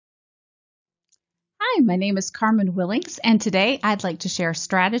Hi, my name is Carmen Willings, and today I'd like to share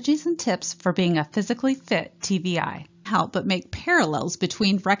strategies and tips for being a physically fit TVI. Help but make parallels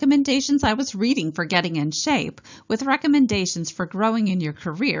between recommendations I was reading for getting in shape with recommendations for growing in your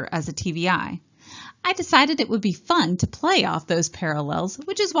career as a TVI. I decided it would be fun to play off those parallels,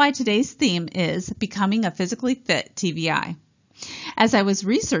 which is why today's theme is Becoming a Physically Fit TVI. As I was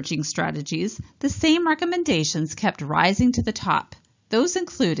researching strategies, the same recommendations kept rising to the top. Those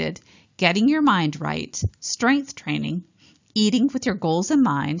included getting your mind right, strength training, eating with your goals in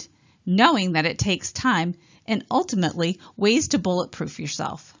mind, knowing that it takes time, and ultimately ways to bulletproof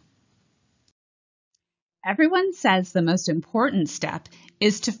yourself. Everyone says the most important step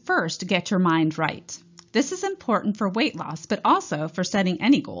is to first get your mind right. This is important for weight loss, but also for setting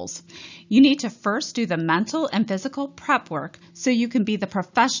any goals. You need to first do the mental and physical prep work so you can be the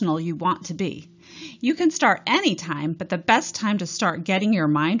professional you want to be. You can start anytime, but the best time to start getting your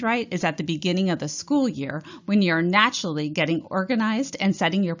mind right is at the beginning of the school year when you're naturally getting organized and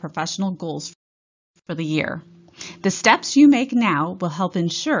setting your professional goals for the year. The steps you make now will help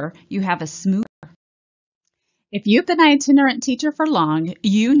ensure you have a smooth year. If you've been an itinerant teacher for long,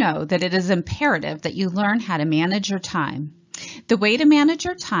 you know that it is imperative that you learn how to manage your time. The way to manage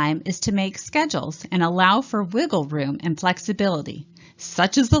your time is to make schedules and allow for wiggle room and flexibility.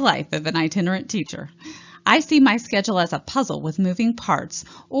 Such is the life of an itinerant teacher. I see my schedule as a puzzle with moving parts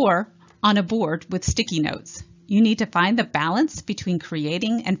or on a board with sticky notes. You need to find the balance between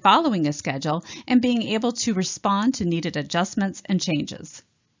creating and following a schedule and being able to respond to needed adjustments and changes.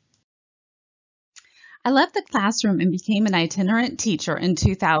 I left the classroom and became an itinerant teacher in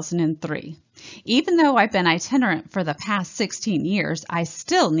 2003. Even though I've been itinerant for the past 16 years, I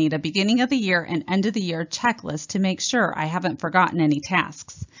still need a beginning of the year and end of the year checklist to make sure I haven't forgotten any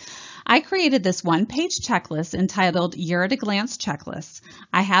tasks. I created this one-page checklist entitled Year at a Glance Checklist.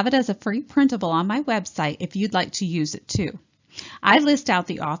 I have it as a free printable on my website if you'd like to use it too. I list out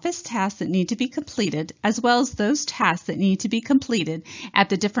the office tasks that need to be completed as well as those tasks that need to be completed at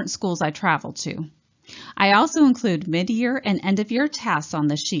the different schools I travel to. I also include mid-year and end-of-year tasks on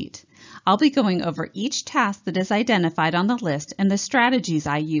the sheet. I'll be going over each task that is identified on the list and the strategies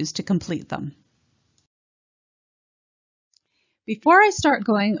I use to complete them. Before I start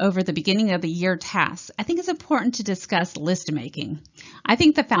going over the beginning of the year tasks, I think it's important to discuss list making. I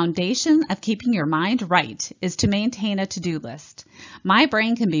think the foundation of keeping your mind right is to maintain a to-do list. My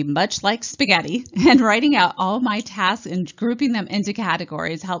brain can be much like spaghetti, and writing out all my tasks and grouping them into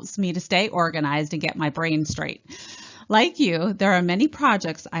categories helps me to stay organized and get my brain straight. Like you, there are many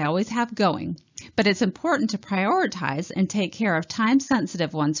projects I always have going, but it's important to prioritize and take care of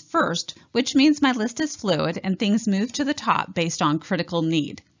time-sensitive ones first, which means my list is fluid and things move to the top based on critical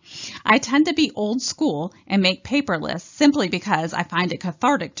need. I tend to be old school and make paper lists simply because I find it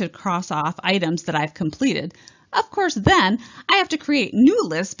cathartic to cross off items that I've completed. Of course, then I have to create new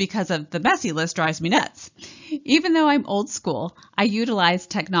lists because of the messy list drives me nuts. Even though I'm old school, I utilize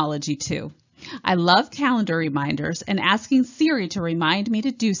technology too. I love calendar reminders and asking Siri to remind me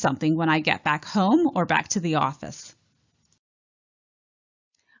to do something when I get back home or back to the office.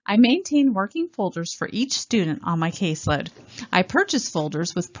 I maintain working folders for each student on my caseload. I purchase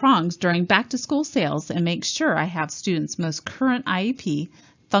folders with prongs during back-to-school sales and make sure I have students' most current IEP,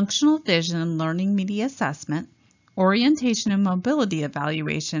 functional vision and learning media assessment, orientation and mobility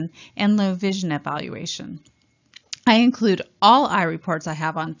evaluation, and low vision evaluation. I include all eye reports I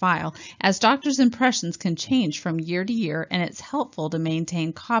have on file, as doctors' impressions can change from year to year, and it's helpful to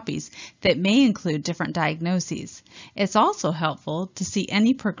maintain copies that may include different diagnoses. It's also helpful to see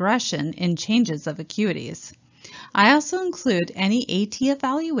any progression in changes of acuities. I also include any AT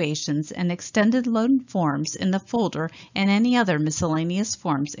evaluations and extended load forms in the folder and any other miscellaneous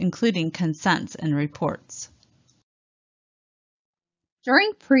forms, including consents and reports.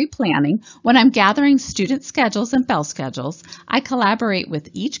 During pre-planning, when I'm gathering student schedules and bell schedules, I collaborate with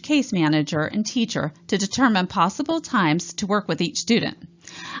each case manager and teacher to determine possible times to work with each student.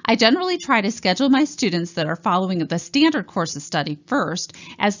 I generally try to schedule my students that are following the standard course of study first,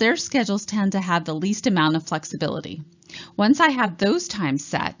 as their schedules tend to have the least amount of flexibility. Once I have those times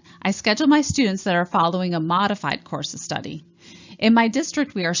set, I schedule my students that are following a modified course of study. In my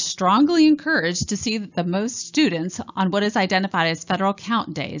district, we are strongly encouraged to see the most students on what is identified as federal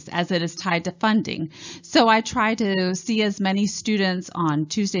count days, as it is tied to funding. So I try to see as many students on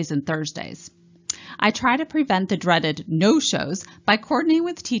Tuesdays and Thursdays. I try to prevent the dreaded no-shows by coordinating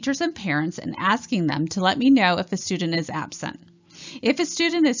with teachers and parents and asking them to let me know if a student is absent. If a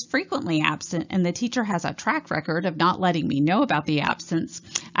student is frequently absent and the teacher has a track record of not letting me know about the absence,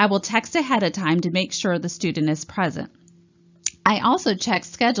 I will text ahead of time to make sure the student is present. I also check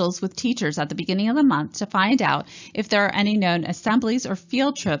schedules with teachers at the beginning of the month to find out if there are any known assemblies or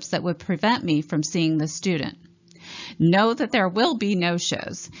field trips that would prevent me from seeing the student. Know that there will be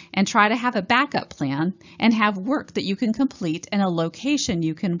no-shows and try to have a backup plan and have work that you can complete in a location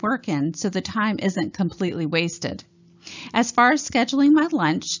you can work in so the time isn't completely wasted. As far as scheduling my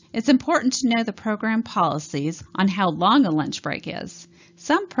lunch, it's important to know the program policies on how long a lunch break is.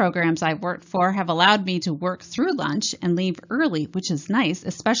 Some programs I've worked for have allowed me to work through lunch and leave early, which is nice,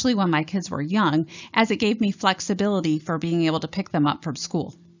 especially when my kids were young, as it gave me flexibility for being able to pick them up from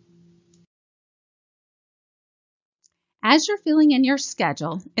school. As you're filling in your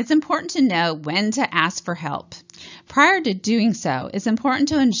schedule, it's important to know when to ask for help. Prior to doing so, it's important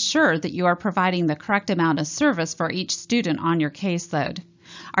to ensure that you are providing the correct amount of service for each student on your caseload.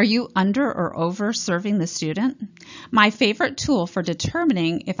 Are you under or over serving the student? My favorite tool for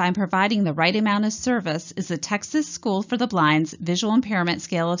determining if I'm providing the right amount of service is the Texas School for the Blind's Visual Impairment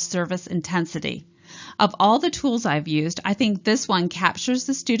Scale of Service Intensity. Of all the tools I've used, I think this one captures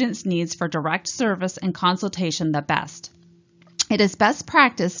the student's needs for direct service and consultation the best. It is best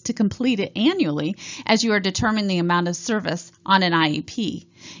practice to complete it annually as you are determining the amount of service on an IEP.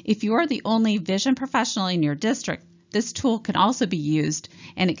 If you are the only vision professional in your district, this tool can also be used,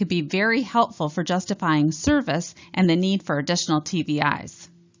 and it can be very helpful for justifying service and the need for additional TVIs.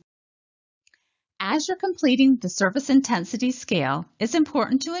 As you're completing the service intensity scale, it's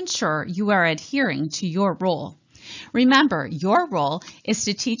important to ensure you are adhering to your role. Remember, your role is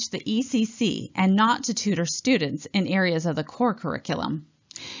to teach the ECC and not to tutor students in areas of the core curriculum.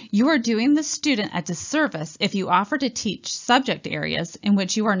 You are doing the student a disservice if you offer to teach subject areas in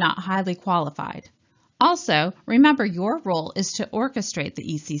which you are not highly qualified. Also, remember your role is to orchestrate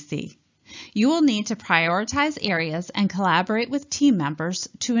the ECC. You will need to prioritize areas and collaborate with team members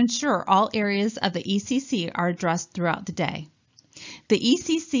to ensure all areas of the ECC are addressed throughout the day. The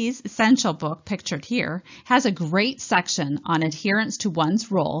ECC's Essential Book, pictured here, has a great section on adherence to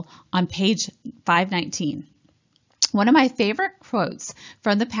one's role on page 519. One of my favorite quotes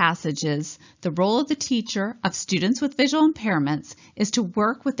from the passage is, "The role of the teacher of students with visual impairments is to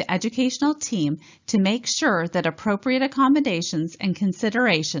work with the educational team to make sure that appropriate accommodations and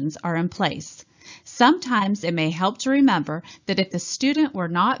considerations are in place. Sometimes it may help to remember that if the student were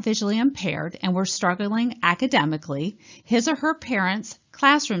not visually impaired and were struggling academically, his or her parents,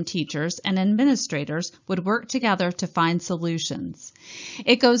 classroom teachers, and administrators would work together to find solutions."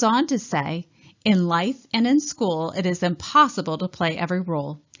 It goes on to say, "In life and in school, it is impossible to play every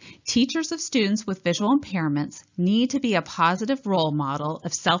role. Teachers of students with visual impairments need to be a positive role model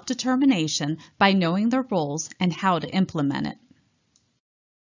of self-determination by knowing their roles and how to implement it."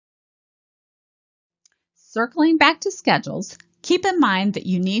 Circling back to schedules, keep in mind that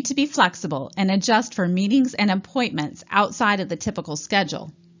you need to be flexible and adjust for meetings and appointments outside of the typical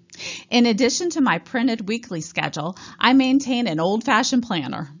schedule. In addition to my printed weekly schedule, I maintain an old-fashioned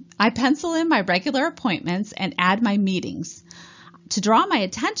planner. I pencil in my regular appointments and add my meetings. To draw my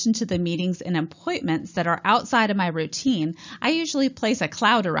attention to the meetings and appointments that are outside of my routine, I usually place a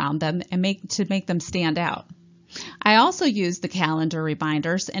cloud around them and make them stand out. I also use the calendar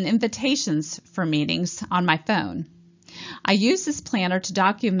reminders and invitations for meetings on my phone. I use this planner to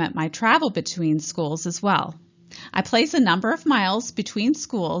document my travel between schools as well. I place a number of miles between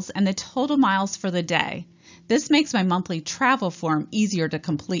schools and the total miles for the day. This makes my monthly travel form easier to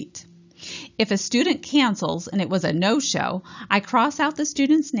complete. If a student cancels and it was a no-show, I cross out the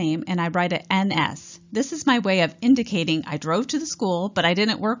student's name and I write an NS. This is my way of indicating I drove to the school, but I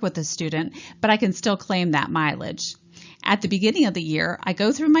didn't work with the student, but I can still claim that mileage. At the beginning of the year, I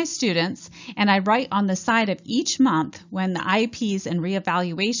go through my students and I write on the side of each month when the IEPs and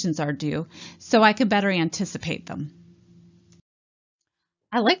reevaluations are due so I can better anticipate them.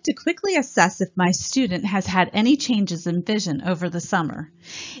 I like to quickly assess if my student has had any changes in vision over the summer.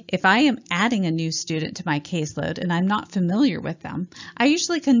 If I am adding a new student to my caseload and I'm not familiar with them, I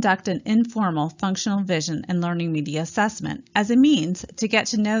usually conduct an informal functional vision and learning media assessment as a means to get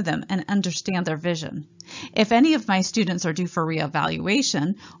to know them and understand their vision. If any of my students are due for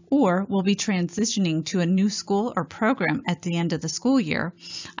reevaluation or will be transitioning to a new school or program at the end of the school year,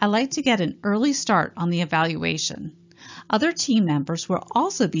 I like to get an early start on the evaluation. Other team members will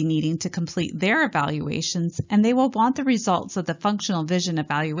also be needing to complete their evaluations, and they will want the results of the functional vision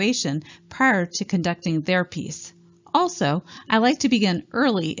evaluation prior to conducting their piece. Also, I like to begin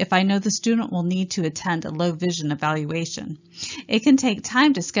early if I know the student will need to attend a low vision evaluation. It can take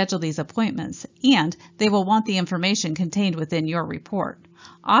time to schedule these appointments, and they will want the information contained within your report,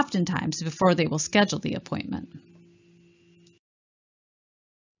 oftentimes before they will schedule the appointment.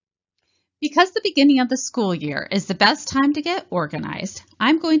 Because the beginning of the school year is the best time to get organized,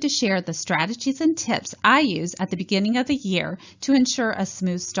 I'm going to share the strategies and tips I use at the beginning of the year to ensure a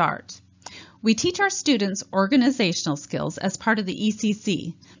smooth start. We teach our students organizational skills as part of the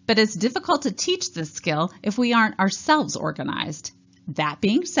ECC, but it's difficult to teach this skill if we aren't ourselves organized. That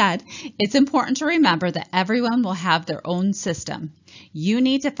being said, it's important to remember that everyone will have their own system. You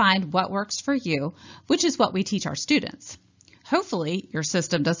need to find what works for you, which is what we teach our students. Hopefully, your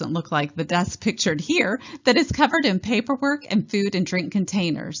system doesn't look like the desk pictured here that is covered in paperwork and food and drink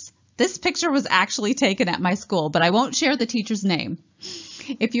containers. This picture was actually taken at my school, but I won't share the teacher's name.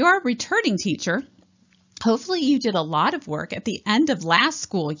 If you are a returning teacher, hopefully you did a lot of work at the end of last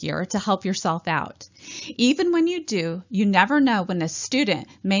school year to help yourself out. Even when you do, you never know when a student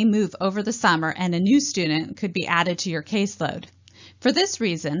may move over the summer and a new student could be added to your caseload. For this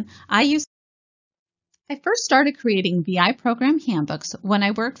reason, I first started creating VI program handbooks when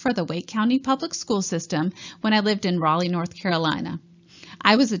I worked for the Wake County Public School System when I lived in Raleigh, North Carolina.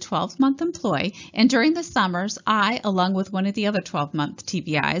 I was a 12-month employee, and during the summers, I, along with one of the other 12-month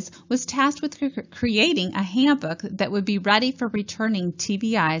TVIs, was tasked with creating a handbook that would be ready for returning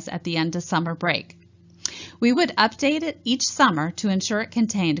TVIs at the end of summer break. We would update it each summer to ensure it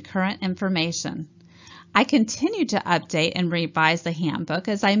contained current information. I continued to update and revise the handbook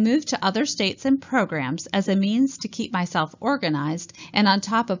as I moved to other states and programs as a means to keep myself organized and on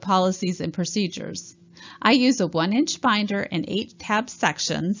top of policies and procedures. I use a 1-inch binder and 8 tab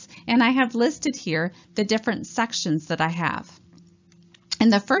sections, and I have listed here the different sections that I have. In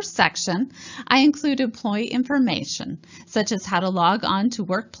the first section, I include employee information, such as how to log on to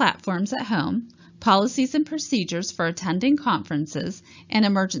work platforms at home, policies and procedures for attending conferences, and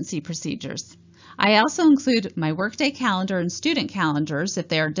emergency procedures. I also include my workday calendar and student calendars if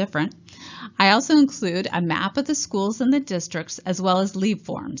they are different. I also include a map of the schools and the districts as well as leave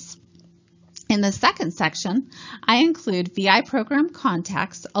forms. In the second section, I include VI program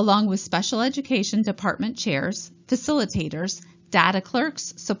contacts along with special education department chairs, facilitators, data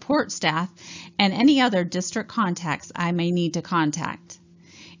clerks, support staff, and any other district contacts I may need to contact.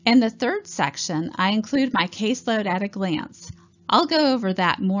 In the third section, I include my caseload at a glance. I'll go over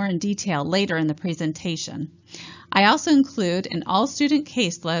that more in detail later in the presentation. I also include an all-student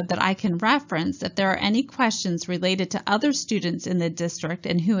caseload that I can reference if there are any questions related to other students in the district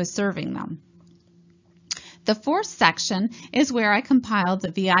and who is serving them. The fourth section is where I compile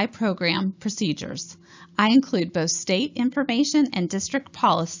the VI program procedures. I include both state information and district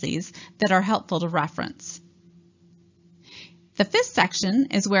policies that are helpful to reference. The fifth section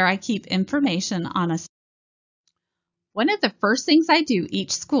is where I keep information on a One of the first things I do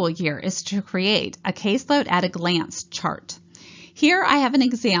each school year is to create a caseload at a glance chart. Here I have an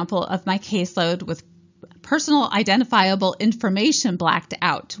example of my caseload with personal identifiable information blacked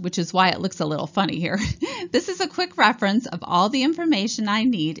out, which is why it looks a little funny here. This is a quick reference of all the information I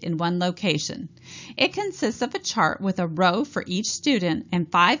need in one location. It consists of a chart with a row for each student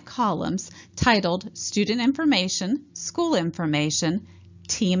and 5 columns titled Student Information, School Information,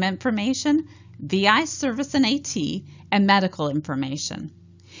 Team Information, VI Service and AT, and medical information.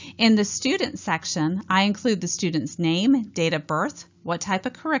 In the student section, I include the student's name, date of birth, what type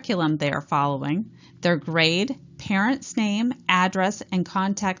of curriculum they are following, their grade, parent's name, address, and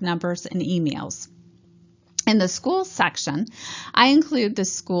contact numbers and emails. In the school section, I include the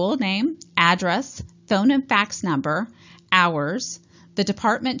school name, address, phone and fax number, hours, the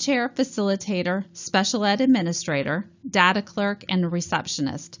department chair, facilitator, special ed administrator, data clerk, and a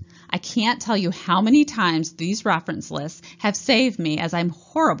receptionist. I can't tell you how many times these reference lists have saved me as I'm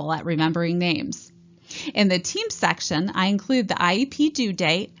horrible at remembering names. In the team section, I include the IEP due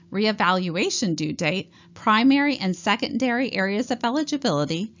date, reevaluation due date, primary and secondary areas of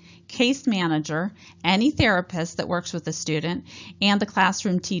eligibility, case manager, any therapist that works with the student, and the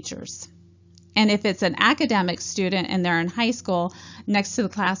classroom teachers. And if it's an academic student and they're in high school, next to the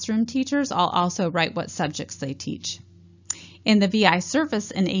classroom teachers, I'll also write what subjects they teach. In the VI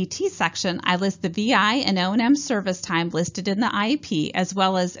service and AT section, I list the VI and O&M service time listed in the IEP as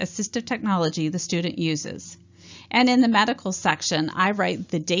well as assistive technology the student uses. And in the medical section, I write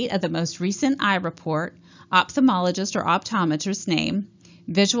the date of the most recent eye report, ophthalmologist or optometrist's name,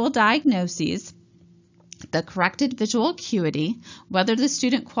 visual diagnoses, the corrected visual acuity, whether the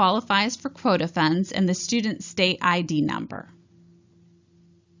student qualifies for quota funds, and the student's state ID number.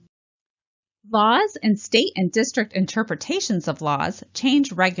 Laws and state and district interpretations of laws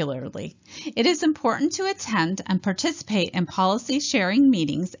change regularly. It is important to attend and participate in policy sharing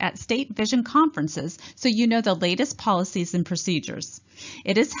meetings at state vision conferences so you know the latest policies and procedures.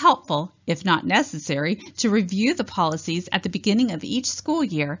 It is helpful, if not necessary, to review the policies at the beginning of each school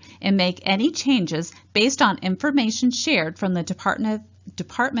year and make any changes based on information shared from the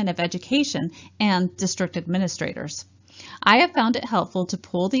Department of Education and district administrators. I have found it helpful to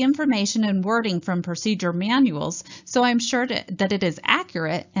pull the information and wording from procedure manuals so I'm sure that it is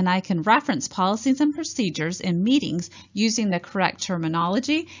accurate and I can reference policies and procedures in meetings using the correct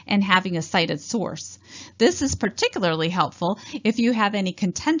terminology and having a cited source. This is particularly helpful if you have any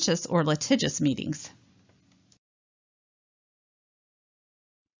contentious or litigious meetings.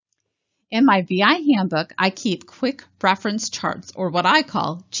 In my VI handbook, I keep quick reference charts, or what I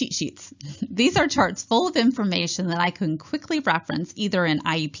call cheat sheets. These are charts full of information that I can quickly reference either in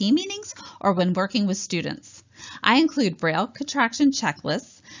IEP meetings or when working with students. I include Braille contraction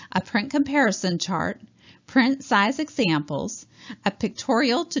checklists, a print comparison chart, print size examples, a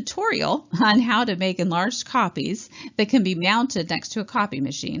pictorial tutorial on how to make enlarged copies that can be mounted next to a copy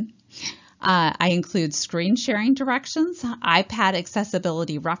machine. I include screen sharing directions, iPad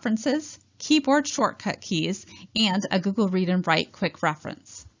accessibility references, keyboard shortcut keys, and a Google Read and Write quick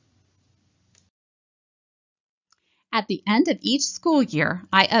reference. At the end of each school year,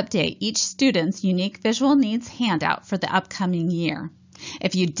 I update each student's unique visual needs handout for the upcoming year.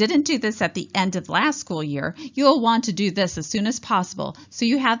 If you didn't do this at the end of last school year, you will want to do this as soon as possible so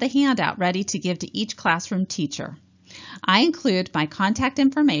you have the handout ready to give to each classroom teacher. I include my contact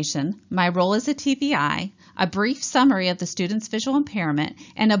information, my role as a TVI, a brief summary of the student's visual impairment,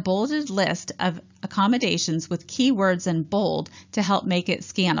 and a bolded list of accommodations with keywords in bold to help make it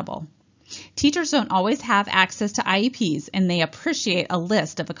scannable. Teachers don't always have access to IEPs, and they appreciate a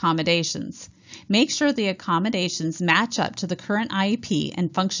list of accommodations. Make sure the accommodations match up to the current IEP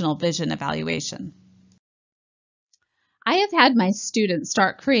and functional vision evaluation. I have had my students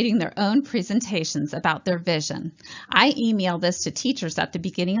start creating their own presentations about their vision. I email this to teachers at the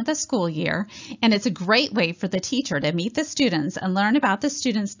beginning of the school year, and it's a great way for the teacher to meet the students and learn about the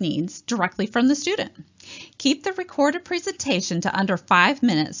students' needs directly from the student. Keep the recorded presentation to under 5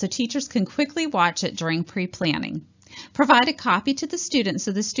 minutes so teachers can quickly watch it during pre-planning. Provide a copy to the student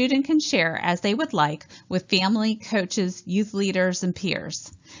so the student can share as they would like with family, coaches, youth leaders, and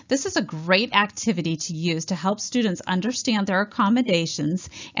peers. This is a great activity to use to help students understand their accommodations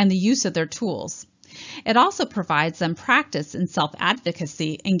and the use of their tools. It also provides them practice in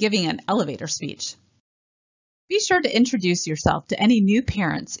self-advocacy and giving an elevator speech. Be sure to introduce yourself to any new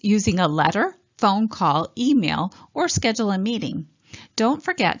parents using a letter, phone call, email, or schedule a meeting. Don't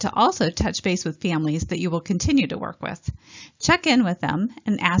forget to also touch base with families that you will continue to work with. Check in with them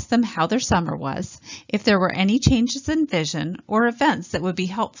and ask them how their summer was, if there were any changes in vision or events that would be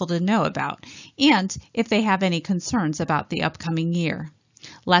helpful to know about, and if they have any concerns about the upcoming year.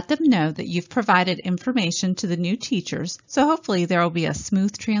 Let them know that you've provided information to the new teachers, so hopefully there will be a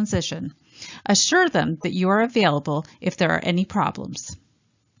smooth transition. Assure them that you are available if there are any problems.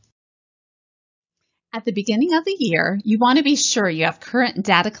 At the beginning of the year, you want to be sure you have current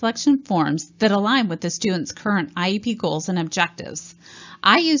data collection forms that align with the student's current IEP goals and objectives.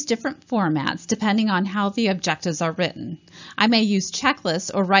 I use different formats depending on how the objectives are written. I may use checklists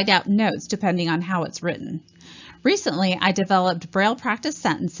or write out notes depending on how it's written. Recently, I developed Braille practice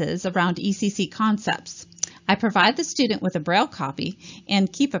sentences around ECC concepts. I provide the student with a Braille copy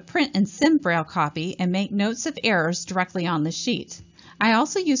and keep a print and sim Braille copy and make notes of errors directly on the sheet. I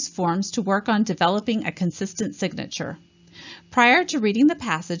also use forms to work on developing a consistent signature. Prior to reading the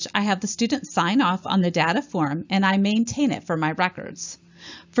passage, I have the student sign off on the data form and I maintain it for my records.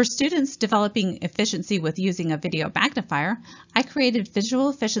 For students developing efficiency with using a video magnifier, I created visual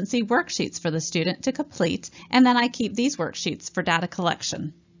efficiency worksheets for the student to complete, and then I keep these worksheets for data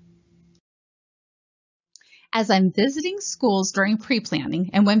collection. As I'm visiting schools during pre-planning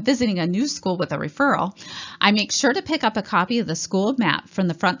and when visiting a new school with a referral, I make sure to pick up a copy of the school map from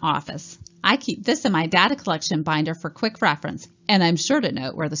the front office. I keep this in my data collection binder for quick reference, and I'm sure to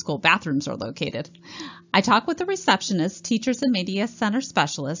note where the school bathrooms are located. I talk with the receptionists, teachers, and media center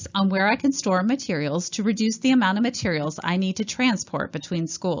specialists on where I can store materials to reduce the amount of materials I need to transport between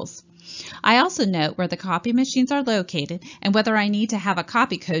schools. I also note where the copy machines are located and whether I need to have a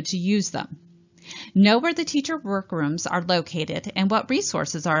copy code to use them. Know where the teacher workrooms are located and what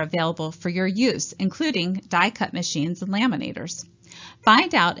resources are available for your use, including die-cut machines and laminators.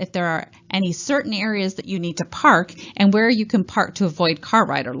 Find out if there are any certain areas that you need to park and where you can park to avoid car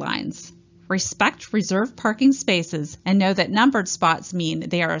rider lines. Respect reserved parking spaces and know that numbered spots mean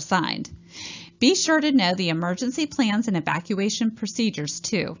they are assigned. Be sure to know the emergency plans and evacuation procedures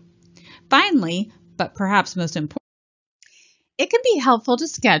too. Finally, but perhaps most important, it can be helpful to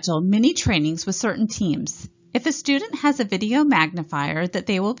schedule mini trainings with certain teams. If a student has a video magnifier that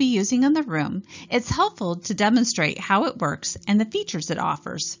they will be using in the room, it's helpful to demonstrate how it works and the features it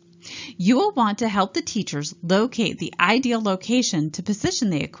offers. You will want to help the teachers locate the ideal location to position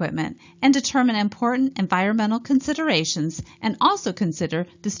the equipment and determine important environmental considerations, and also consider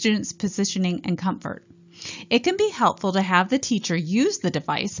the student's positioning and comfort. It can be helpful to have the teacher use the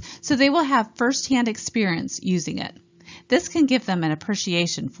device so they will have first-hand experience using it. This can give them an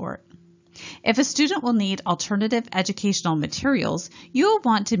appreciation for it. If a student will need alternative educational materials, you will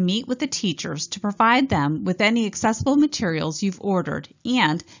want to meet with the teachers to provide them with any accessible materials you've ordered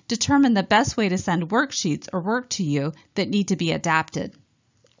and determine the best way to send worksheets or work to you that need to be adapted.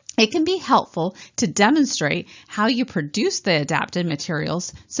 It can be helpful to demonstrate how you produce the adapted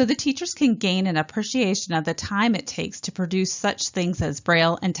materials so the teachers can gain an appreciation of the time it takes to produce such things as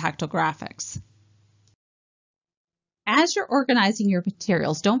Braille and tactile graphics. As you're organizing your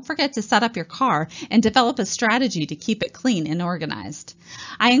materials, don't forget to set up your car and develop a strategy to keep it clean and organized.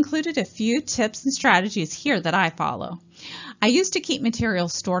 I included a few tips and strategies here that I follow. I used to keep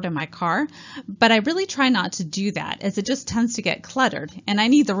materials stored in my car, but I really try not to do that as it just tends to get cluttered and I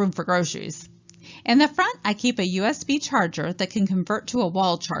need the room for groceries. In the front, I keep a USB charger that can convert to a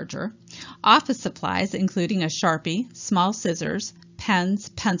wall charger, office supplies including a Sharpie, small scissors, pens,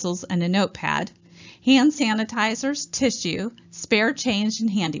 pencils, and a notepad, hand sanitizers, tissue, spare change, and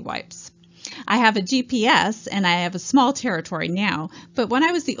handy wipes. I have a GPS and I have a small territory now, but when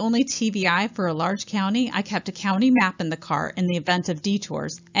I was the only TVI for a large county, I kept a county map in the car in the event of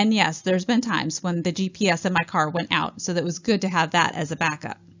detours. And yes, there's been times when the GPS in my car went out, so that it was good to have that as a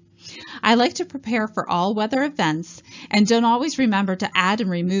backup. I like to prepare for all weather events and don't always remember to add and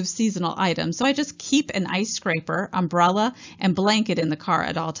remove seasonal items, so I just keep an ice scraper, umbrella, and blanket in the car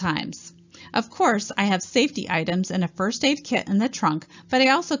at all times. Of course, I have safety items and a first aid kit in the trunk, but I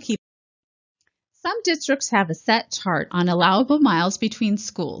also keep. Some districts have a set chart on allowable miles between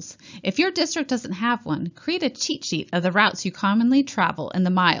schools. If your district doesn't have one, create a cheat sheet of the routes you commonly travel and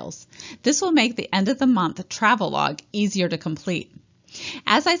the miles. This will make the end of the month travel log easier to complete.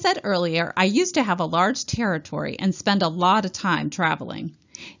 As I said earlier, I used to have a large territory and spend a lot of time traveling.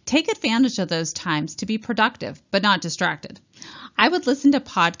 Take advantage of those times to be productive, but not distracted. I would listen to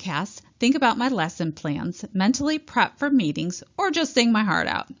podcasts, think about my lesson plans, mentally prep for meetings, or just sing my heart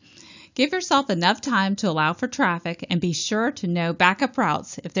out. Give yourself enough time to allow for traffic and be sure to know backup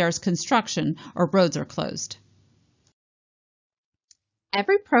routes if there is construction or roads are closed.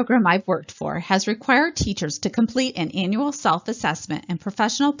 Every program I've worked for has required teachers to complete an annual self-assessment and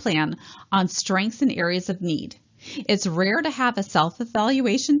professional plan on strengths and areas of need. It's rare to have a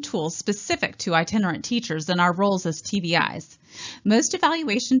self-evaluation tool specific to itinerant teachers in our roles as TVIs. Most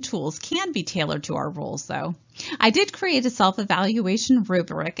evaluation tools can be tailored to our roles, though. I did create a self-evaluation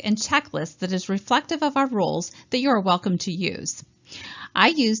rubric and checklist that is reflective of our roles that you are welcome to use. I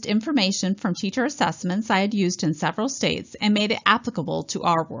used information from teacher assessments I had used in several states and made it applicable to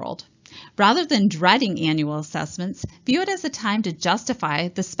our world. Rather than dreading annual assessments, view it as a time to justify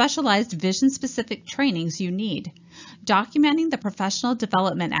the specialized vision-specific trainings you need. Documenting the professional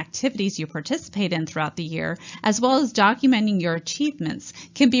development activities you participate in throughout the year, as well as documenting your achievements,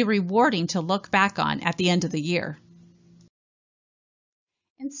 can be rewarding to look back on at the end of the year.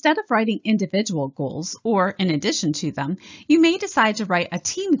 Instead of writing individual goals, or in addition to them, you may decide to write a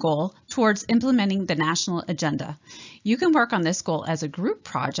team goal towards implementing the national agenda. You can work on this goal as a group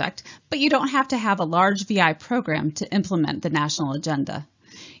project, but you don't have to have a large VI program to implement the national agenda.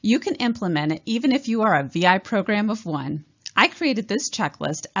 You can implement it even if you are a VI program of one. I created this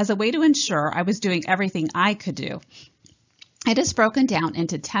checklist as a way to ensure I was doing everything I could do. It is broken down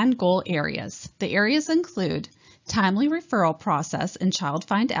into 10 goal areas. The areas include timely referral process and child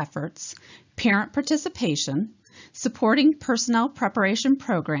find efforts, parent participation, supporting personnel preparation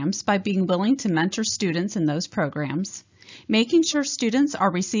programs by being willing to mentor students in those programs, making sure students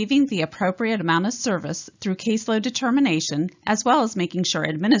are receiving the appropriate amount of service through caseload determination, as well as making sure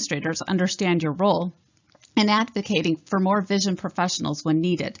administrators understand your role, and advocating for more vision professionals when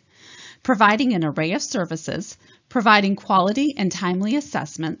needed, providing an array of services, providing quality and timely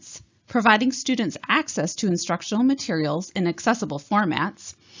assessments, providing students access to instructional materials in accessible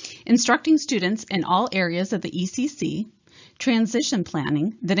formats, instructing students in all areas of the ECC, transition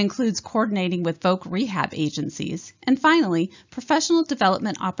planning that includes coordinating with voc rehab agencies, and finally, professional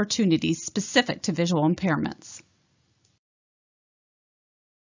development opportunities specific to visual impairments.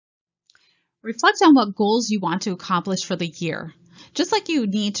 Reflect on what goals you want to accomplish for the year. Just like you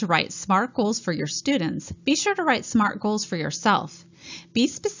need to write SMART goals for your students, be sure to write SMART goals for yourself. Be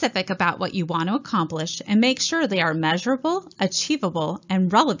specific about what you want to accomplish and make sure they are measurable, achievable,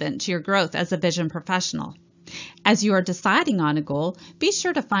 and relevant to your growth as a vision professional. As you are deciding on a goal, be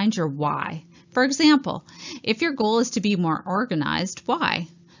sure to find your why. For example, if your goal is to be more organized, why?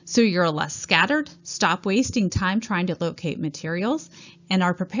 So you're less scattered, stop wasting time trying to locate materials, and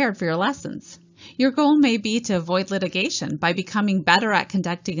are prepared for your lessons. Your goal may be to avoid litigation by becoming better at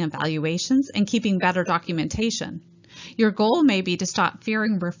conducting evaluations and keeping better documentation. Your goal may be to stop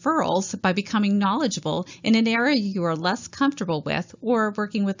fearing referrals by becoming knowledgeable in an area you are less comfortable with or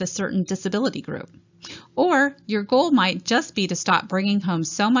working with a certain disability group. Or your goal might just be to stop bringing home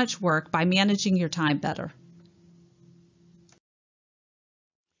so much work by managing your time better.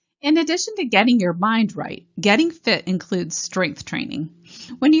 In addition to getting your mind right, getting fit includes strength training.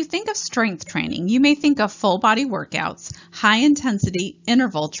 When you think of strength training, you may think of full body workouts, high intensity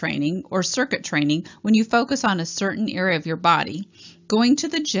interval training, or circuit training when you focus on a certain area of your body, going to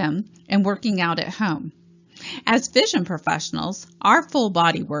the gym, and working out at home. As vision professionals, our full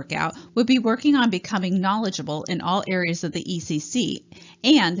body workout would be working on becoming knowledgeable in all areas of the ECC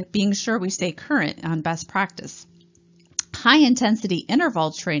and being sure we stay current on best practice. High-intensity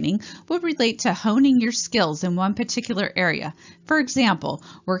interval training would relate to honing your skills in one particular area. For example,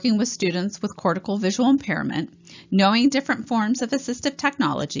 working with students with cortical visual impairment, knowing different forms of assistive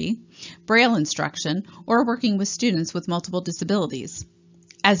technology, Braille instruction, or working with students with multiple disabilities.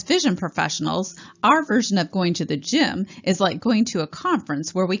 As vision professionals, our version of going to the gym is like going to a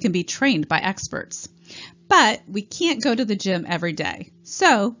conference where we can be trained by experts. But we can't go to the gym every day,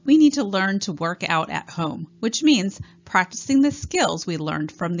 so we need to learn to work out at home, which means practicing the skills we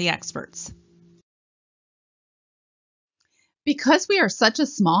learned from the experts. Because we are such a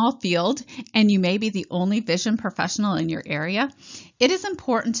small field and you may be the only vision professional in your area, it is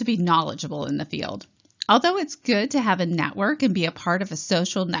important to be knowledgeable in the field. Although it's good to have a network and be a part of a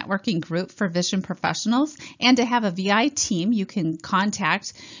social networking group for vision professionals and to have a VI team you can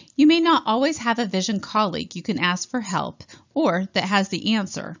contact, you may not always have a vision colleague you can ask for help or that has the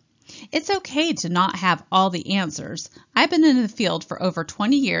answer. It's okay to not have all the answers. I've been in the field for over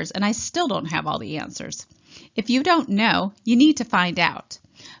 20 years and I still don't have all the answers. If you don't know, you need to find out.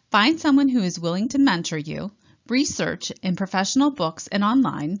 Find someone who is willing to mentor you. Research in professional books and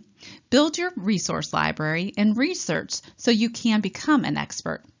online, build your resource library, and research so you can become an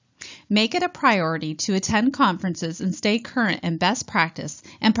expert. Make it a priority to attend conferences and stay current in best practice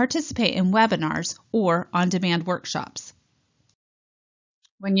and participate in webinars or on-demand workshops.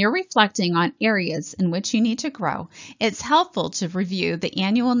 When you're reflecting on areas in which you need to grow, it's helpful to review the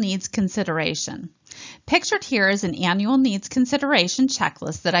annual needs consideration. Pictured here is an annual needs consideration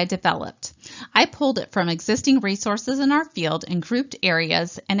checklist that I developed. I pulled it from existing resources in our field and grouped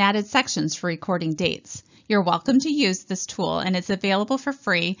areas and added sections for recording dates. You're welcome to use this tool and it's available for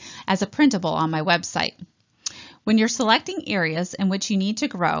free as a printable on my website. When you're selecting areas in which you need to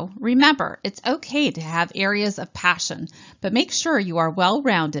grow, remember it's okay to have areas of passion, but make sure you are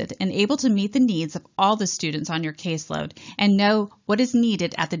well-rounded and able to meet the needs of all the students on your caseload and know what is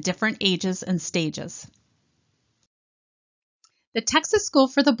needed at the different ages and stages. The Texas School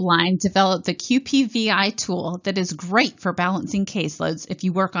for the Blind developed the QPVI tool that is great for balancing caseloads if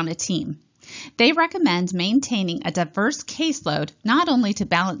you work on a team. They recommend maintaining a diverse caseload not only to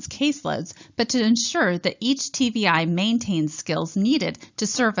balance caseloads, but to ensure that each TVI maintains skills needed to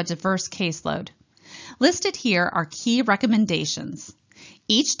serve a diverse caseload. Listed here are key recommendations.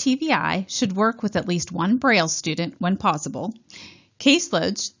 Each TVI should work with at least one Braille student when possible.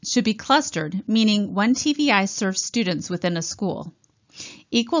 Caseloads should be clustered, meaning one TVI serves students within a school.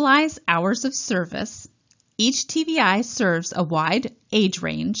 Equalize hours of service. Each TVI serves a wide age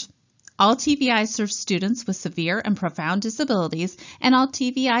range. All TVI serve students with severe and profound disabilities, and all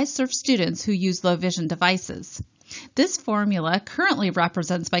TVI serve students who use low vision devices. This formula currently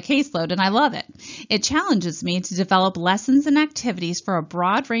represents my caseload, and I love it. It challenges me to develop lessons and activities for a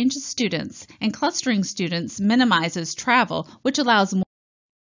broad range of students, and clustering students minimizes travel, which allows more.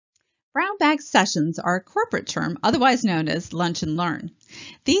 Brown bag sessions are a corporate term, otherwise known as lunch and learn.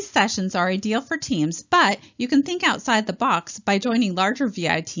 These sessions are ideal for teams, but you can think outside the box by joining larger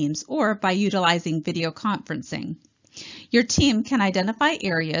VI teams or by utilizing video conferencing. Your team can identify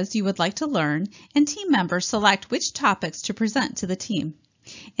areas you would like to learn, and team members select which topics to present to the team.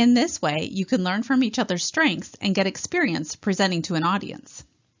 In this way, you can learn from each other's strengths and get experience presenting to an audience.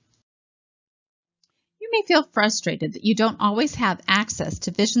 You may feel frustrated that you don't always have access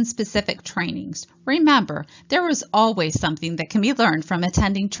to vision-specific trainings. Remember, there is always something that can be learned from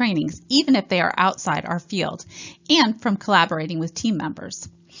attending trainings, even if they are outside our field, and from collaborating with team members.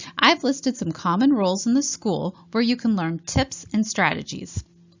 I've listed some common roles in the school where you can learn tips and strategies.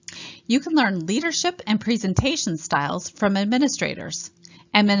 You can learn leadership and presentation styles from administrators.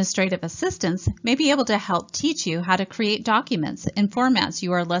 Administrative assistants may be able to help teach you how to create documents in formats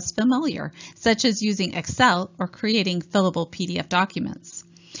you are less familiar, such as using Excel or creating fillable PDF documents.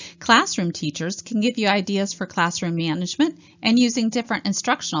 Classroom teachers can give you ideas for classroom management and using different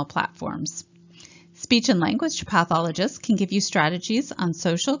instructional platforms. Speech and language pathologists can give you strategies on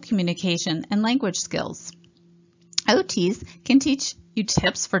social, communication, and language skills. OTs can teach you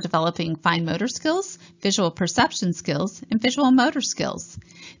tips for developing fine motor skills, visual perception skills, and visual motor skills.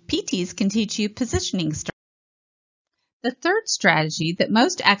 PTs can teach you positioning strategies. The third strategy that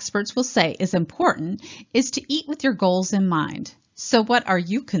most experts will say is important is to eat with your goals in mind. So what are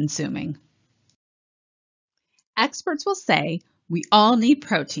you consuming? Experts will say, we all need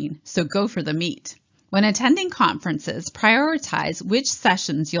protein, so go for the meat. When attending conferences, prioritize which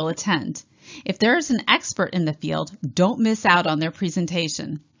sessions you'll attend. If there is an expert in the field, don't miss out on their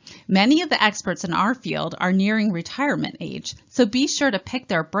presentation. Many of the experts in our field are nearing retirement age, so be sure to pick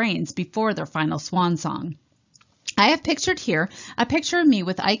their brains before their final swan song. I have pictured here a picture of me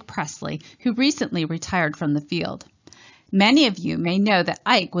with Ike Presley, who recently retired from the field. Many of you may know that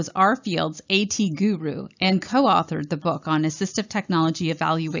Ike was our field's AT guru and co-authored the book on assistive technology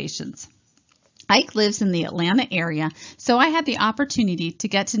evaluations. Ike lives in the Atlanta area, so I had the opportunity to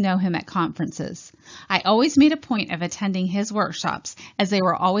get to know him at conferences. I always made a point of attending his workshops as they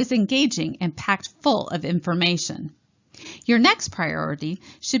were always engaging and packed full of information. Your next priority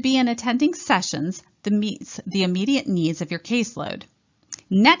should be in attending sessions that meets the immediate needs of your caseload.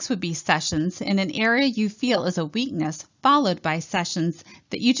 Next would be sessions in an area you feel is a weakness, followed by sessions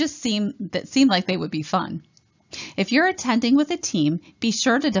that seem like they would be fun. If you're attending with a team, be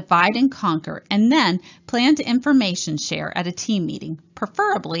sure to divide and conquer and then plan to information share at a team meeting,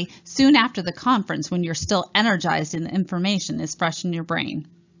 preferably soon after the conference when you're still energized and the information is fresh in your brain.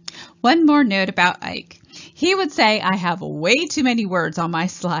 One more note about Ike. He would say I have way too many words on my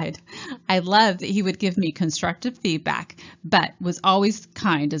slide. I love that he would give me constructive feedback, but was always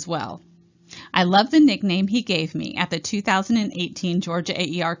kind as well. I love the nickname he gave me at the 2018 Georgia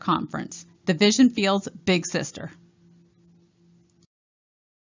AER conference. The Vision Field's Big Sister.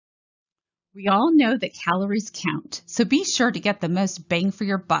 We all know that calories count, so be sure to get the most bang for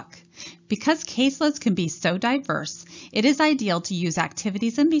your buck. Because caseloads can be so diverse, it is ideal to use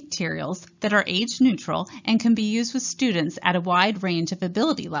activities and materials that are age neutral and can be used with students at a wide range of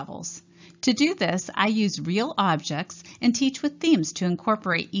ability levels. To do this, I use real objects and teach with themes to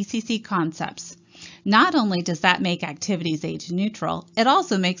incorporate ECC concepts. Not only does that make activities age neutral, it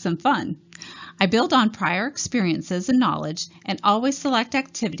also makes them fun. I build on prior experiences and knowledge and always select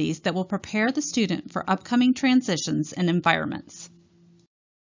activities that will prepare the student for upcoming transitions and environments.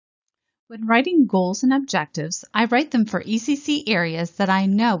 When writing goals and objectives, I write them for ECC areas that I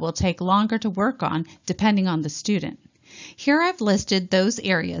know will take longer to work on depending on the student. Here I've listed those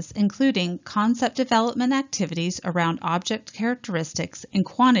areas, including concept development activities around object characteristics and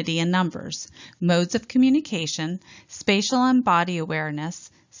quantity and numbers, modes of communication, spatial and body awareness,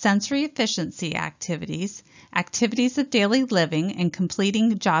 sensory efficiency activities, activities of daily living and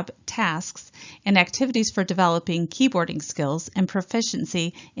completing job tasks, and activities for developing keyboarding skills and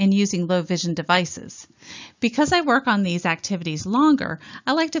proficiency in using low vision devices. Because I work on these activities longer,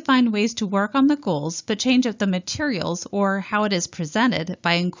 I like to find ways to work on the goals but change up the materials or how it is presented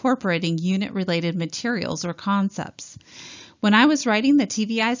by incorporating unit-related materials or concepts. When I was writing the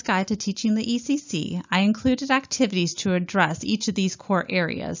TVI's Guide to Teaching the ECC, I included activities to address each of these core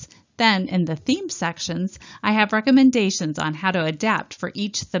areas. Then, in the theme sections, I have recommendations on how to adapt for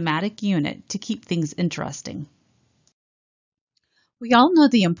each thematic unit to keep things interesting. We all know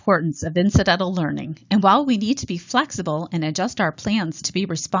the importance of incidental learning, and while we need to be flexible and adjust our plans to be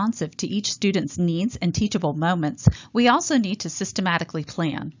responsive to each student's needs and teachable moments, we also need to systematically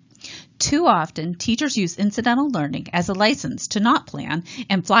plan. Too often, teachers use incidental learning as a license to not plan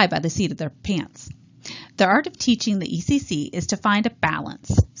and fly by the seat of their pants. The art of teaching the ECC is to find a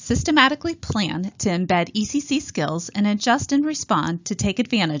balance, systematically plan to embed ECC skills, and adjust and respond to take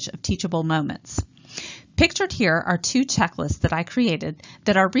advantage of teachable moments. Pictured here are two checklists that I created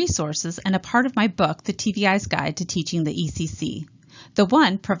that are resources and a part of my book, The TVI's Guide to Teaching the ECC. The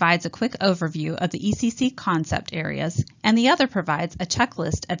one provides a quick overview of the ECC concept areas, and the other provides a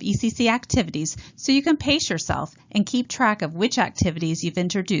checklist of ECC activities so you can pace yourself and keep track of which activities you've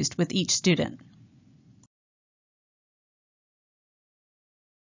introduced with each student.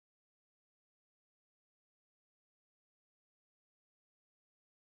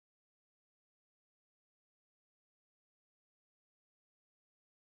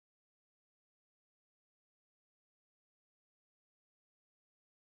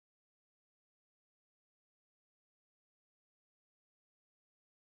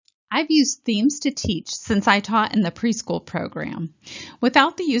 I've used themes to teach since I taught in the preschool program.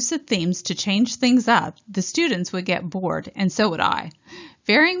 Without the use of themes to change things up, the students would get bored, and so would I.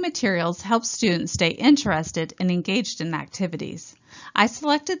 Varying materials help students stay interested and engaged in activities. I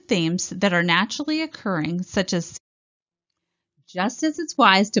selected themes that are naturally occurring, such as just as it's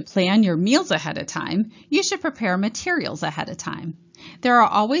wise to plan your meals ahead of time, you should prepare materials ahead of time. There are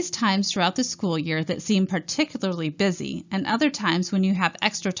always times throughout the school year that seem particularly busy and other times when you have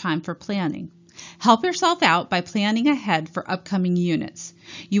extra time for planning. Help yourself out by planning ahead for upcoming units.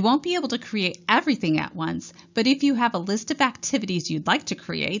 You won't be able to create everything at once, but if you have a list of activities you'd like to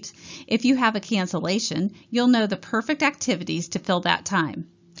create, if you have a cancellation, you'll know the perfect activities to fill that time.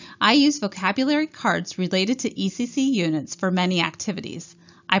 I use vocabulary cards related to ECC units for many activities.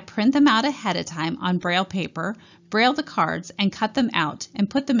 I print them out ahead of time on Braille paper, braille the cards, and cut them out and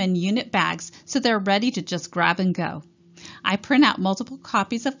put them in unit bags so they're ready to just grab and go. I print out multiple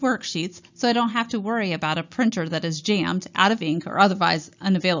copies of worksheets so I don't have to worry about a printer that is jammed, out of ink, or otherwise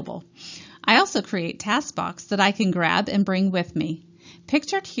unavailable. I also create task boxes that I can grab and bring with me.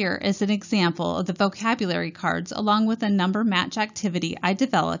 Pictured here is an example of the vocabulary cards along with a number match activity I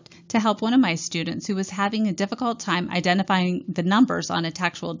developed to help one of my students who was having a difficult time identifying the numbers on a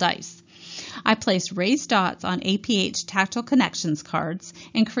tactile dice. I placed raised dots on APH Tactile Connections cards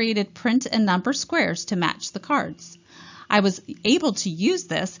and created print and number squares to match the cards. I was able to use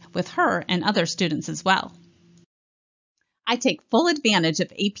this with her and other students as well. I take full advantage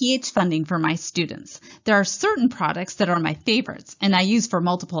of APH funding for my students. There are certain products that are my favorites and I use for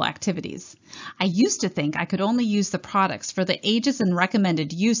multiple activities. I used to think I could only use the products for the ages and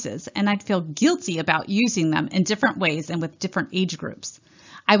recommended uses, and I'd feel guilty about using them in different ways and with different age groups.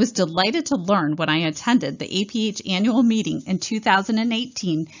 I was delighted to learn when I attended the APH annual meeting in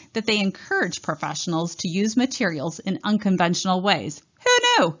 2018 that they encourage professionals to use materials in unconventional ways. Who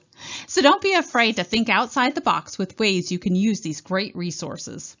knew? So don't be afraid to think outside the box with ways you can use these great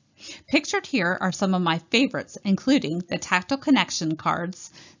resources. Pictured here are some of my favorites, including the Tactile Connection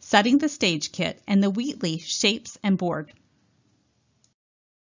cards, Setting the Stage Kit, and the Wheatley Shapes and Board.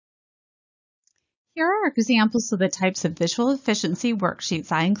 Here are examples of the types of visual efficiency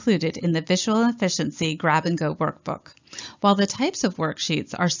worksheets I included in the Visual Efficiency Grab and Go workbook. While the types of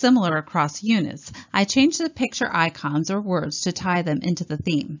worksheets are similar across units, I changed the picture icons or words to tie them into the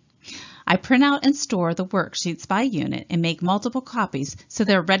theme. I print out and store the worksheets by unit and make multiple copies so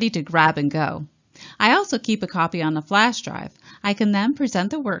they're ready to grab and go. I also keep a copy on a flash drive. I can then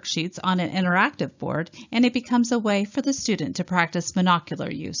present the worksheets on an interactive board, and it becomes a way for the student to practice monocular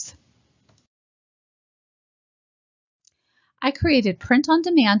use. I created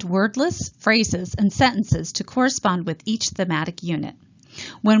print-on-demand word lists, phrases, and sentences to correspond with each thematic unit.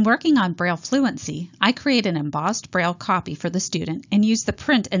 When working on Braille fluency, I create an embossed Braille copy for the student and use the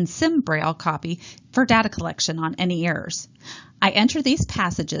print and sim Braille copy for data collection on any errors. I enter these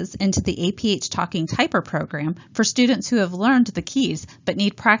passages into the APH Talking Typer program for students who have learned the keys but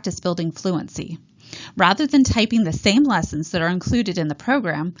need practice building fluency. Rather than typing the same lessons that are included in the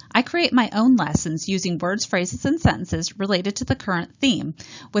program, I create my own lessons using words, phrases, and sentences related to the current theme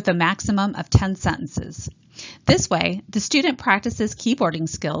with a maximum of 10 sentences. This way, the student practices keyboarding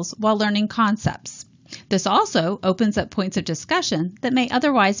skills while learning concepts. This also opens up points of discussion that may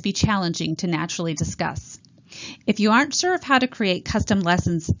otherwise be challenging to naturally discuss. If you aren't sure of how to create custom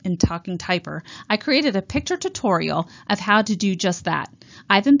lessons in Talking Typer, I created a picture tutorial of how to do just that.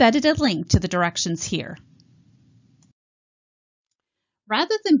 I've embedded a link to the directions here.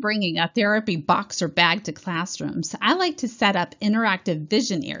 Rather than bringing a therapy box or bag to classrooms, I like to set up interactive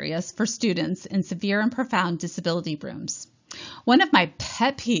vision areas for students in severe and profound disability rooms. One of my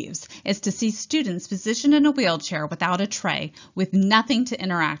pet peeves is to see students positioned in a wheelchair without a tray with nothing to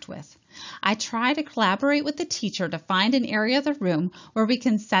interact with. I try to collaborate with the teacher to find an area of the room where we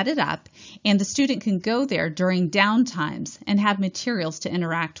can set it up and the student can go there during downtimes and have materials to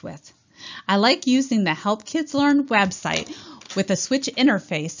interact with. I like using the Help Kids Learn website with a switch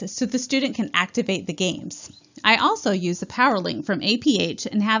interface so the student can activate the games. I also use a power link from APH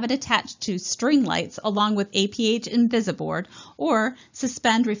and have it attached to string lights along with APH Invisiboard, or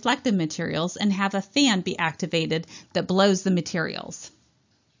suspend reflective materials and have a fan be activated that blows the materials.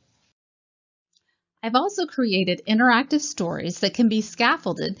 I've also created interactive stories that can be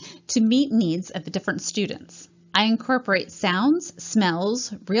scaffolded to meet needs of the different students. I incorporate sounds,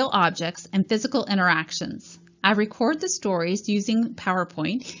 smells, real objects, and physical interactions. I record the stories using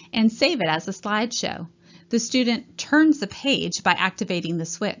PowerPoint and save it as a slideshow. The student turns the page by activating the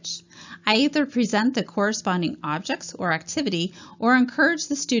switch. I either present the corresponding objects or activity or encourage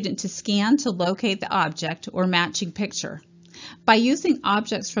the student to scan to locate the object or matching picture. By using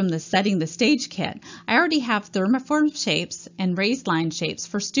objects from the Setting the Stage kit, I already have thermoform shapes and raised line shapes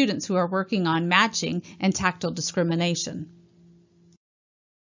for students who are working on matching and tactile discrimination.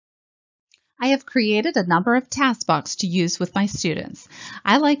 I have created a number of task blocks to use with my students.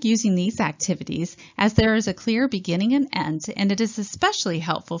 I like using these activities as there is a clear beginning and end, and it is especially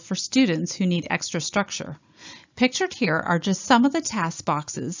helpful for students who need extra structure. Pictured here are just some of the task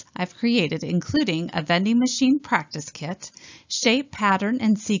boxes I've created, including a vending machine practice kit, shape, pattern,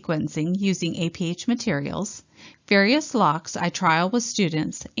 and sequencing using APH materials, various locks I trial with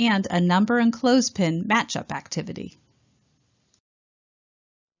students, and a number and clothespin matchup activity.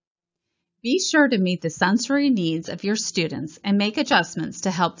 Be sure to meet the sensory needs of your students and make adjustments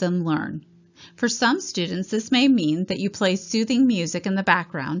to help them learn. For some students, this may mean that you play soothing music in the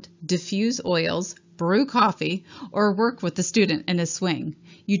background, diffuse oils, brew coffee, or work with the student in a swing.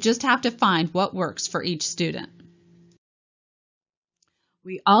 You just have to find what works for each student.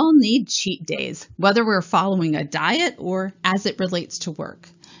 We all need cheat days, whether we're following a diet or as it relates to work.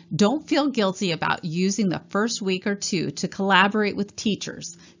 Don't feel guilty about using the first week or two to collaborate with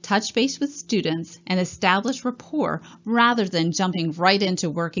teachers, touch base with students, and establish rapport rather than jumping right into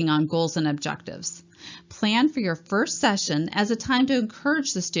working on goals and objectives. Plan for your first session as a time to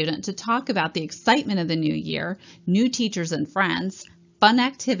encourage the student to talk about the excitement of the new year, new teachers and friends, fun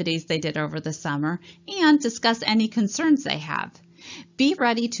activities they did over the summer, and discuss any concerns they have. Be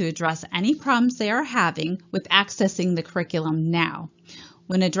ready to address any problems they are having with accessing the curriculum now.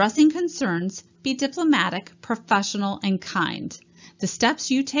 When addressing concerns, be diplomatic, professional, and kind. The steps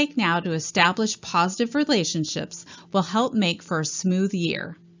you take now to establish positive relationships will help make for a smooth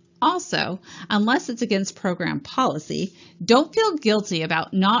year. Also, unless it's against program policy, don't feel guilty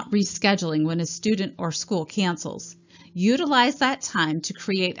about not rescheduling when a student or school cancels. Utilize that time to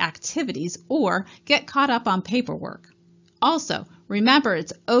create activities or get caught up on paperwork. Also, remember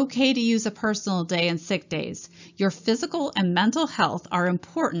it's okay to use a personal day and sick days. Your physical and mental health are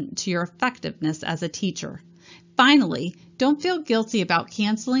important to your effectiveness as a teacher. Finally, don't feel guilty about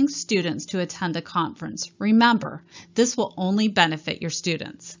canceling students to attend a conference. Remember, this will only benefit your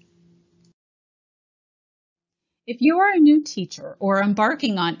students. If you are a new teacher or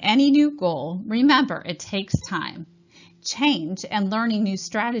embarking on any new goal, remember it takes time. Change and learning new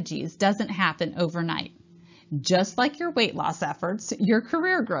strategies doesn't happen overnight. Just like your weight loss efforts, your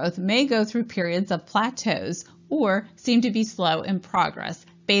career growth may go through periods of plateaus or seem to be slow in progress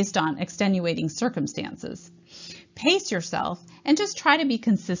based on extenuating circumstances. Pace yourself and just try to be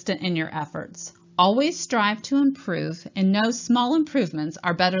consistent in your efforts. Always strive to improve and know small improvements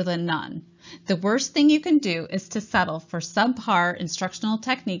are better than none. The worst thing you can do is to settle for subpar instructional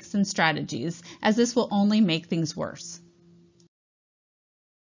techniques and strategies, as this will only make things worse.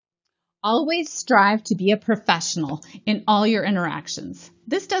 Always strive to be a professional in all your interactions.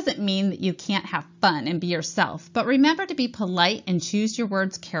 This doesn't mean that you can't have fun and be yourself, but remember to be polite and choose your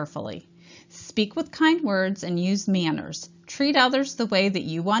words carefully. Speak with kind words and use manners. Treat others the way that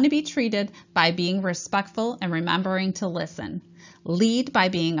you want to be treated by being respectful and remembering to listen. Lead by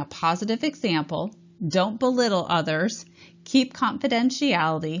being a positive example. Don't belittle others. Keep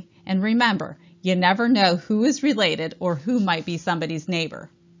confidentiality. And remember, you never know who is related or who might be somebody's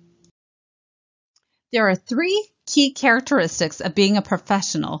neighbor. There are 3 key characteristics of being a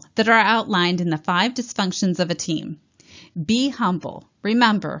professional that are outlined in the 5 dysfunctions of a team. Be humble.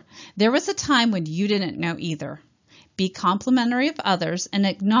 Remember, there was a time when you didn't know either. Be complimentary of others and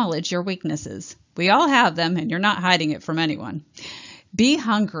acknowledge your weaknesses. We all have them, and you're not hiding it from anyone. Be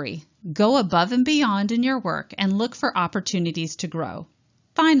hungry. Go above and beyond in your work and look for opportunities to grow.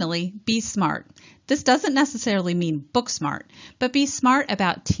 Finally, be smart. This doesn't necessarily mean book smart, but be smart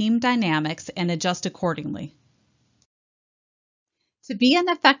about team dynamics and adjust accordingly. To be an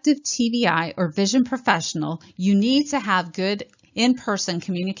effective TVI or vision professional, you need to have good in-person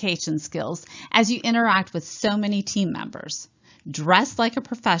communication skills as you interact with so many team members. Dress like a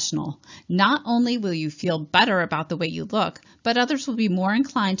professional. Not only will you feel better about the way you look, but others will be more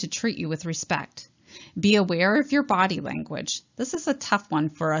inclined to treat you with respect. Be aware of your body language. This is a tough one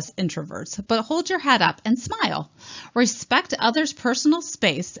for us introverts, but hold your head up and smile. Respect others' personal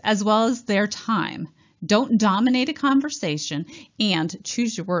space as well as their time. Don't dominate a conversation and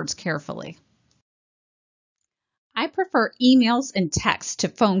choose your words carefully. I prefer emails and texts to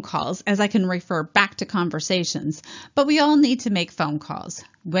phone calls as I can refer back to conversations, but we all need to make phone calls.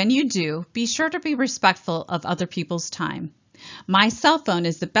 When you do, be sure to be respectful of other people's time. My cell phone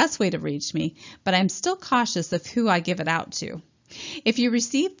is the best way to reach me, but I'm still cautious of who I give it out to. If you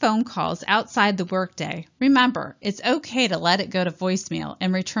receive phone calls outside the workday, remember, it's okay to let it go to voicemail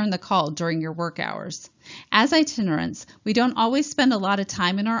and return the call during your work hours. As itinerants, we don't always spend a lot of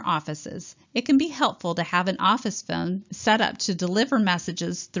time in our offices. It can be helpful to have an office phone set up to deliver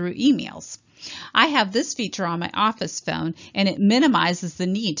messages through emails. I have this feature on my office phone, and it minimizes the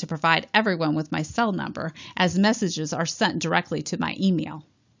need to provide everyone with my cell number, as messages are sent directly to my email.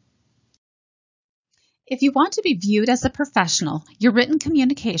 If you want to be viewed as a professional, your written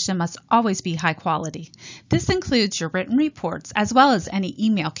communication must always be high quality. This includes your written reports as well as any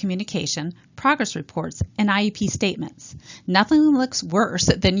email communication, progress reports, and IEP statements. Nothing looks worse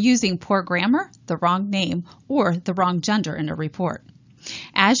than using poor grammar, the wrong name, or the wrong gender in a report.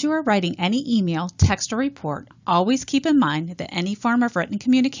 As you are writing any email, text, or report, always keep in mind that any form of written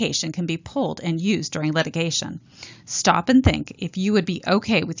communication can be pulled and used during litigation. Stop and think if you would be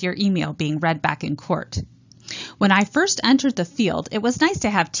okay with your email being read back in court. When I first entered the field, it was nice to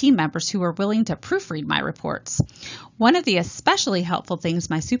have team members who were willing to proofread my reports. One of the especially helpful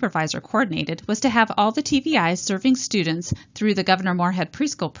things my supervisor coordinated was to have all the TVIs serving students through the Governor Moorhead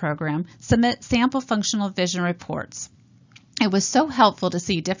Preschool Program submit sample functional vision reports. It was so helpful to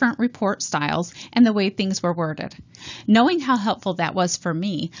see different report styles and the way things were worded. Knowing how helpful that was for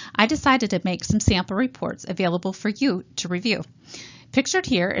me, I decided to make some sample reports available for you to review. Pictured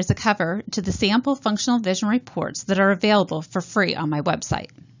here is a cover to the sample functional vision reports that are available for free on my website.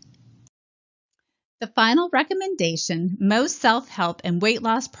 The final recommendation most self-help and weight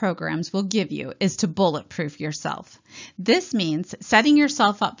loss programs will give you is to bulletproof yourself. This means setting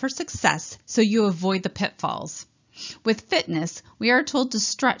yourself up for success so you avoid the pitfalls. With fitness, we are told to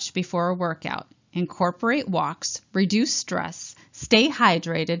stretch before a workout, incorporate walks, reduce stress, stay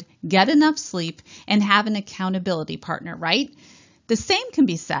hydrated, get enough sleep, and have an accountability partner, right? The same can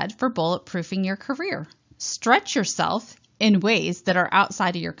be said for bulletproofing your career. Stretch yourself in ways that are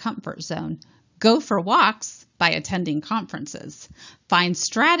outside of your comfort zone. Go for walks by attending conferences. Find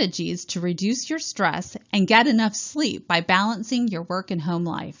strategies to reduce your stress and get enough sleep by balancing your work and home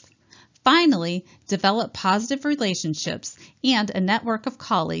life. Finally, develop positive relationships and a network of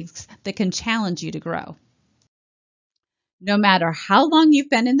colleagues that can challenge you to grow. No matter how long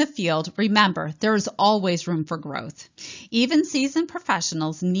you've been in the field, remember, there is always room for growth. Even seasoned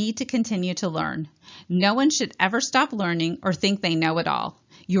professionals need to continue to learn. No one should ever stop learning or think they know it all.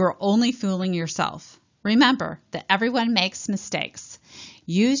 You are only fooling yourself. Remember that everyone makes mistakes.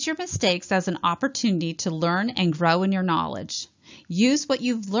 Use your mistakes as an opportunity to learn and grow in your knowledge. Use what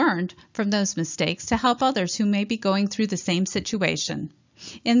you've learned from those mistakes to help others who may be going through the same situation.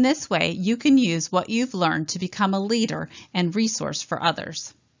 In this way, you can use what you've learned to become a leader and resource for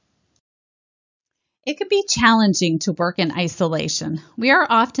others. It can be challenging to work in isolation. We are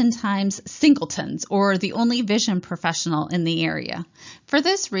oftentimes singletons or the only vision professional in the area. For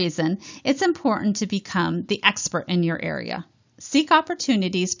this reason, it's important to become the expert in your area. Seek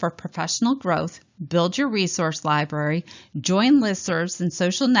opportunities for professional growth, build your resource library, join listservs and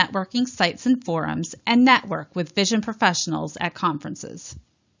social networking sites and forums, and network with vision professionals at conferences.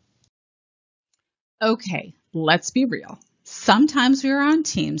 Okay, let's be real. Sometimes we are on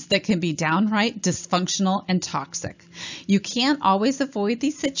teams that can be downright dysfunctional and toxic. You can't always avoid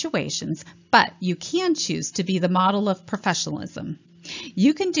these situations, but you can choose to be the model of professionalism.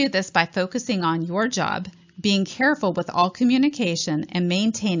 You can do this by focusing on your job, being careful with all communication, and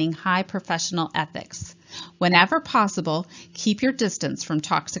maintaining high professional ethics. Whenever possible, keep your distance from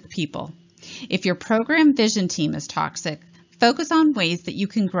toxic people. If your program vision team is toxic, focus on ways that you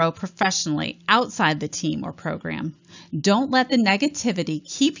can grow professionally outside the team or program. Don't let the negativity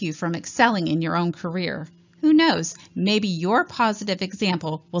keep you from excelling in your own career. Who knows, maybe your positive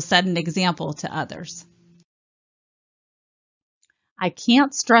example will set an example to others. I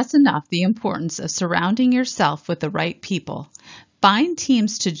can't stress enough the importance of surrounding yourself with the right people. Find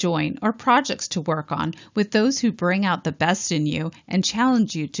teams to join or projects to work on with those who bring out the best in you and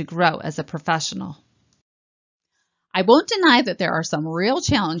challenge you to grow as a professional. I won't deny that there are some real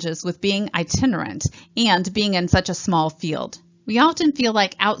challenges with being itinerant and being in such a small field. We often feel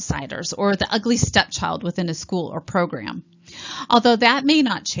like outsiders or the ugly stepchild within a school or program. Although that may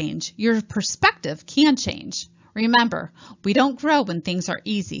not change, your perspective can change. Remember, we don't grow when things are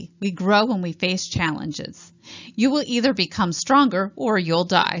easy. We grow when we face challenges. You will either become stronger or you'll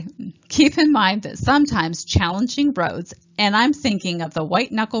die. Keep in mind that sometimes challenging roads, and I'm thinking of the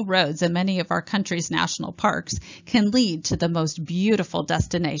white-knuckle roads in many of our country's national parks, can lead to the most beautiful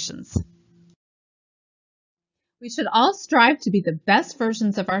destinations. We should all strive to be the best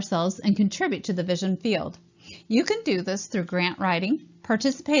versions of ourselves and contribute to the vision field. You can do this through grant writing,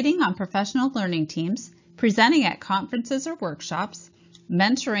 participating on professional learning teams, presenting at conferences or workshops,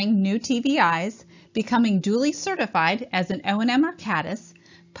 mentoring new TVIs, becoming duly certified as an O&M or CADIS,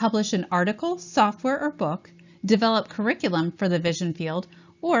 publish an article, software, or book, develop curriculum for the vision field,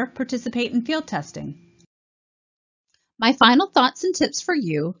 or participate in field testing. My final thoughts and tips for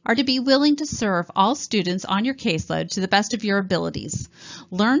you are to be willing to serve all students on your caseload to the best of your abilities.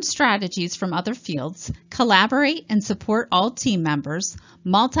 Learn strategies from other fields, collaborate and support all team members,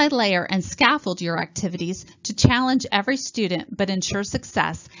 multi-layer and scaffold your activities to challenge every student but ensure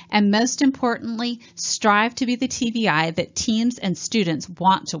success, and most importantly, strive to be the TVI that teams and students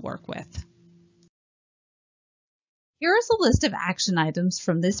want to work with. Here is a list of action items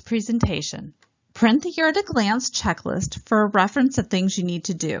from this presentation. Print the year-at-a-glance checklist for a reference of things you need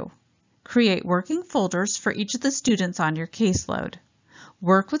to do. Create working folders for each of the students on your caseload.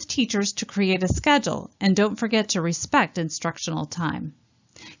 Work with teachers to create a schedule, and don't forget to respect instructional time.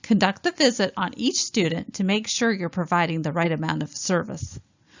 Conduct the visit on each student to make sure you're providing the right amount of service.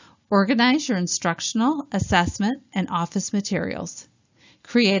 Organize your instructional, assessment, and office materials.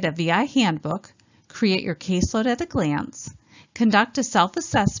 Create a VI handbook. Create your caseload at a glance. Conduct a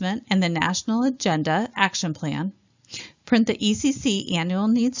self-assessment and the National Agenda Action Plan. Print the ECC Annual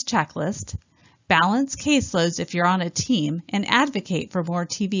Needs Checklist. Balance caseloads if you're on a team and advocate for more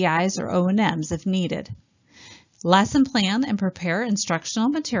TVIs or O&Ms if needed. Lesson plan and prepare instructional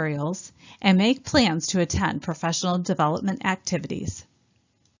materials and make plans to attend professional development activities.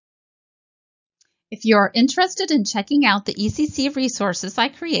 If you are interested in checking out the ECC resources I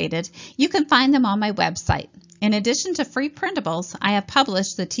created, you can find them on my website. In addition to free printables, I have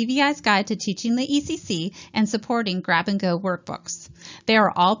published the TVI's Guide to Teaching the ECC and supporting grab-and-go workbooks. They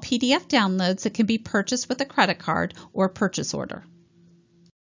are all PDF downloads that can be purchased with a credit card or purchase order.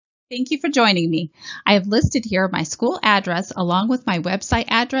 Thank you for joining me. I have listed here my school address along with my website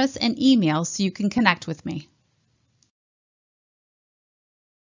address and email so you can connect with me.